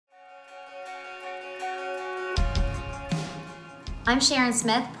I'm Sharon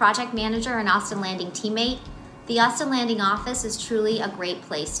Smith, Project Manager and Austin Landing teammate. The Austin Landing office is truly a great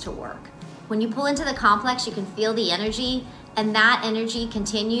place to work. When you pull into the complex, you can feel the energy, and that energy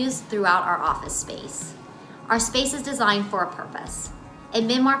continues throughout our office space. Our space is designed for a purpose. At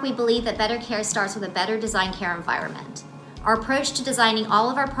Midmark, we believe that better care starts with a better design care environment. Our approach to designing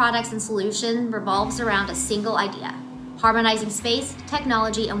all of our products and solutions revolves around a single idea: harmonizing space,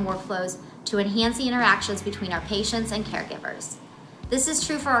 technology, and workflows to enhance the interactions between our patients and caregivers. This is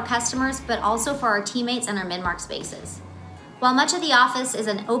true for our customers, but also for our teammates and our Midmark spaces. While much of the office is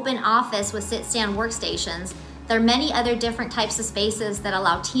an open office with sit-stand workstations, there are many other different types of spaces that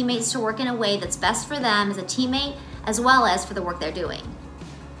allow teammates to work in a way that's best for them as a teammate, as well as for the work they're doing.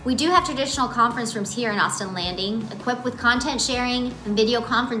 We do have traditional conference rooms here in Austin Landing, equipped with content sharing and video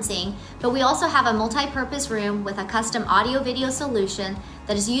conferencing, but we also have a multi-purpose room with a custom audio-video solution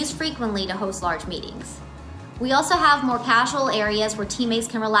that is used frequently to host large meetings. We also have more casual areas where teammates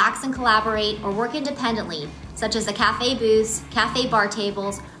can relax and collaborate or work independently, such as the cafe booths, cafe bar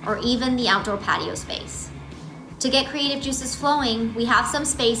tables, or even the outdoor patio space. To get creative juices flowing, we have some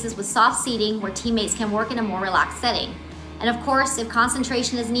spaces with soft seating where teammates can work in a more relaxed setting. And of course, if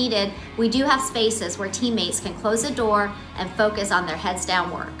concentration is needed, we do have spaces where teammates can close the door and focus on their heads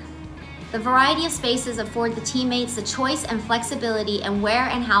down work. The variety of spaces afford the teammates the choice and flexibility in where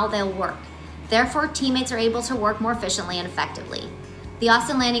and how they'll work. Therefore, teammates are able to work more efficiently and effectively. The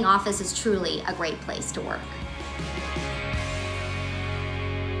Austin Landing office is truly a great place to work.